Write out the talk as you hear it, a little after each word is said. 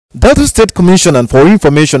Delta State Commissioner for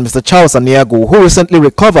Information, Mr. Charles Aniago, who recently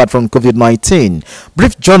recovered from COVID-19,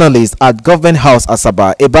 briefed journalists at Government House,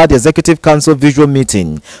 Asaba, about the Executive Council visual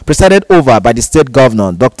meeting presided over by the State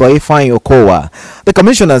Governor, Dr. Ifeanyi Okowa. The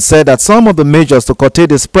Commissioner said that some of the measures to curtail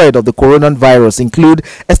the spread of the coronavirus include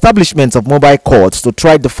establishment of mobile courts to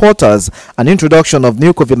try the defaulters and introduction of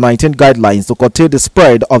new COVID-19 guidelines to curtail the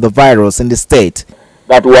spread of the virus in the state.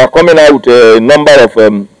 That we are coming out with a number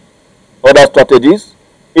of other strategies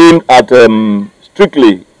aimed at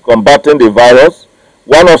strictly combating the virus.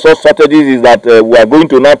 One of such strategies is that we are going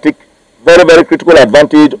to now take very, very critical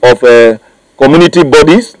advantage of community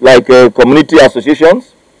bodies like community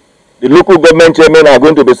associations. The local government chairmen are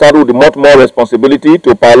going to be saddled with much more responsibility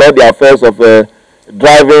to pilot the affairs of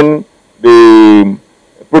driving the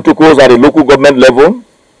protocols at the local government level.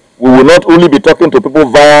 We will not only be talking to people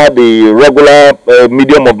via the regular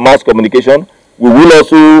medium of mass communication, we will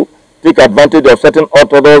also take advantage of certain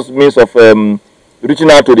orthodox means of reaching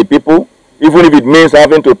out to the people, even if it means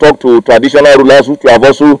having to talk to traditional rulers, which we have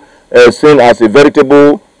also seen as a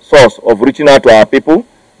veritable source of reaching out to our people.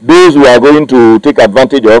 Those we are going to take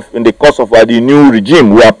advantage of in the course of the new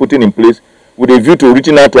regime we are putting in place with a view to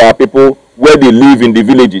reaching out to our people where they live in the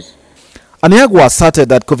villages. Aniago asserted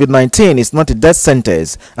that COVID-19 is not a death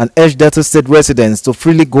sentence and urged Delta State residents to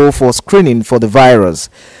freely go for screening for the virus.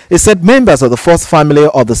 He said members of the first family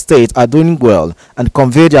of the state are doing well and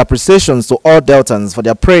conveyed their appreciations to all Deltans for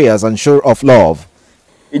their prayers and show of love.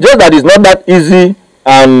 It's just that it's not that easy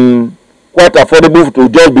and quite affordable to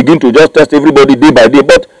just begin to just test everybody day by day.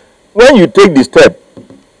 But when you take the step,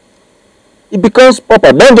 it becomes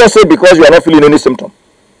proper. Don't just say because you are not feeling any symptom.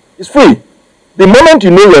 It's free. The moment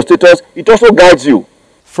you know your status, it also guides you.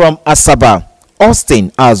 From Asaba, Austin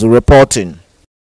as reporting.